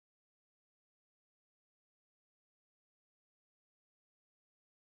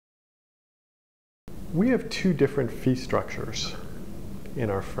We have two different fee structures in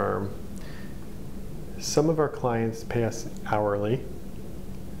our firm. Some of our clients pay us hourly.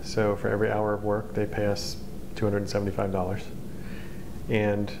 So for every hour of work, they pay us $275.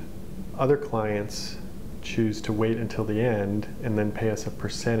 And other clients choose to wait until the end and then pay us a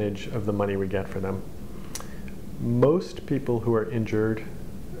percentage of the money we get for them. Most people who are injured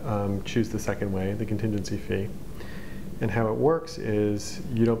choose the second way, the contingency fee. And how it works is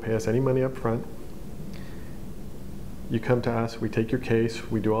you don't pay us any money up front. You come to us, we take your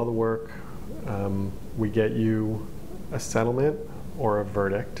case, we do all the work, we get you a settlement or a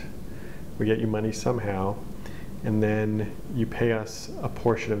verdict, we get you money somehow, and then you pay us a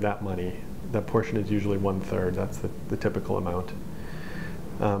portion of that money. That portion is usually 1/3, that's the typical amount.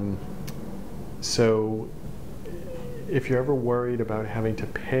 So if you're ever worried about having to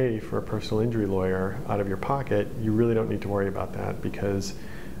pay for a personal injury lawyer out of your pocket, you really don't need to worry about that, because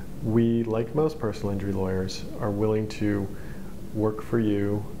we, like most personal injury lawyers, are willing to work for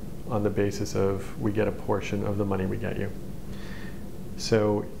you on the basis of we get a portion of the money we get you.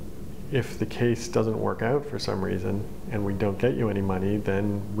 So if the case doesn't work out for some reason and we don't get you any money,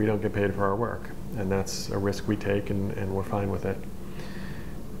 then we don't get paid for our work. And that's a risk we take, and we're fine with it.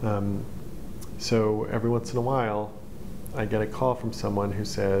 So every once in a while, I get a call from someone who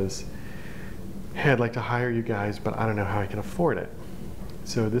says, hey, I'd like to hire you guys, but I don't know how I can afford it.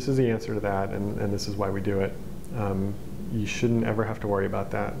 So this is the answer to that, and this is why we do it. You shouldn't ever have to worry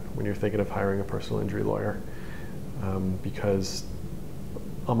about that when you're thinking of hiring a personal injury lawyer, because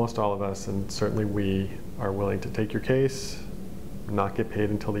almost all of us, and certainly we, are willing to take your case, not get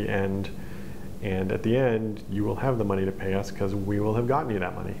paid until the end, and at the end, you will have the money to pay us because we will have gotten you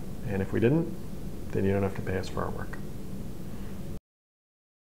that money. And if we didn't, then you don't have to pay us for our work.